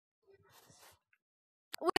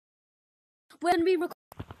When we record,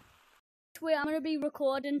 wait, I'm gonna be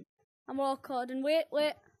recording. I'm recording. Wait.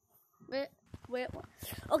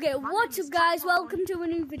 Okay, what's up, guys? Welcome to a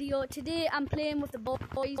new video. Today I'm playing with the boys.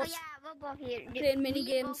 Oh yeah, we're both here. Playing mini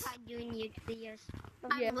games. Doing YouTube videos.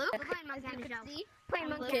 Yeah. I'm Luke. We're playing Monkey on the Shelf. Playing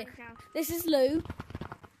Monkey on the Shelf. This is Lou.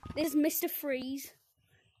 This is Mr. Freeze.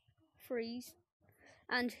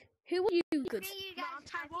 And who are you? Good.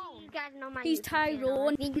 You guys know my He's YouTube channel.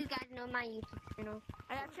 Tyrone. I think you guys know my YouTube channel.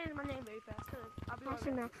 I gotta change my name very fast. I'll be right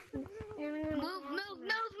Move.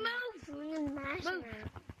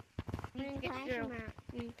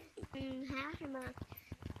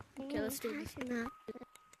 Okay, let's do this.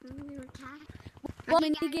 What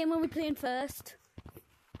mini game are we playing first?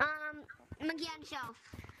 Monkey on the Shelf.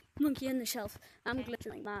 Monkey on the Shelf. I'm glitching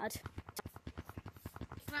like mad.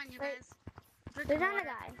 Come on, you guys. There's another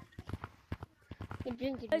guy. He's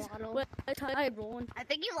drinking water. Where's Tyrone? I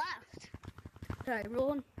think you left.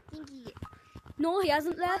 Tyrone? Stinky. No, he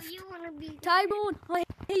hasn't left. You wanna be Tyrone! Oh,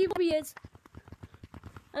 here he is.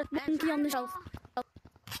 Monkey on the Shelf. Play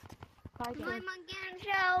Monkey on the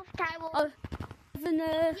Shelf, Tyrone. Oh, even,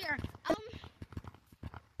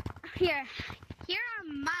 Here are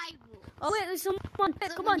my rules. oh wait, there's someone. So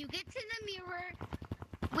Come when on. you get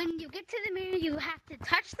to the mirror, you have to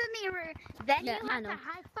touch the mirror. Then Yeah, you I have know. to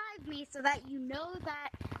high five me so that you know that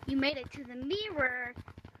you made it to the mirror.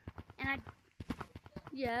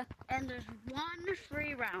 Yeah. And there's one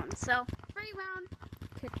free round. So free round.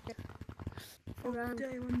 Around.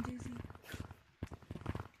 one dizzy.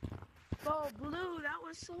 Oh, Blue, that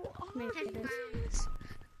was so awesome. 10 rounds.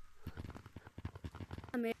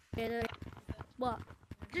 I made it. What?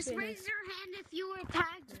 Just Okay, raise nice. your hand if you were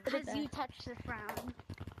tagged because you touched this round.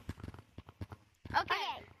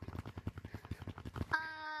 Okay.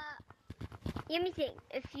 Let me think.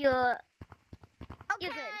 If you're Okay.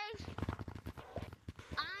 good.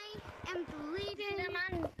 I am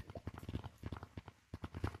deleting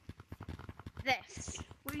this.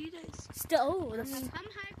 What are you guys? Still. Come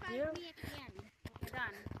high five me at the end. We're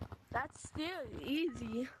done. That's still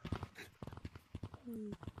easy.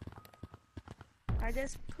 I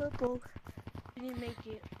just purple. Didn't make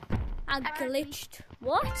it. I glitched.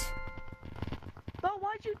 What? But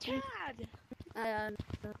why'd you tag?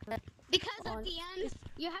 Because at the end,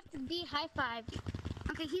 you have to be high five.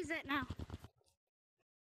 Okay, he's it now.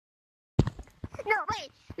 No,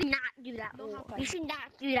 wait. We should not do that rule. You should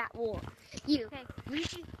not do that rule. You. Okay.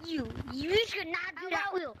 You should not do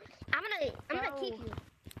that rule. I'm gonna kick you.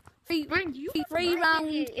 Free I'm gonna round.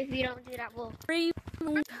 kick you if you don't do that rule. Free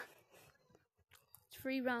round.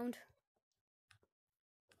 Free round.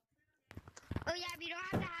 Oh yeah, but you don't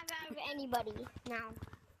have to have that with anybody now.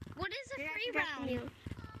 What is a You have free to talk to round? me.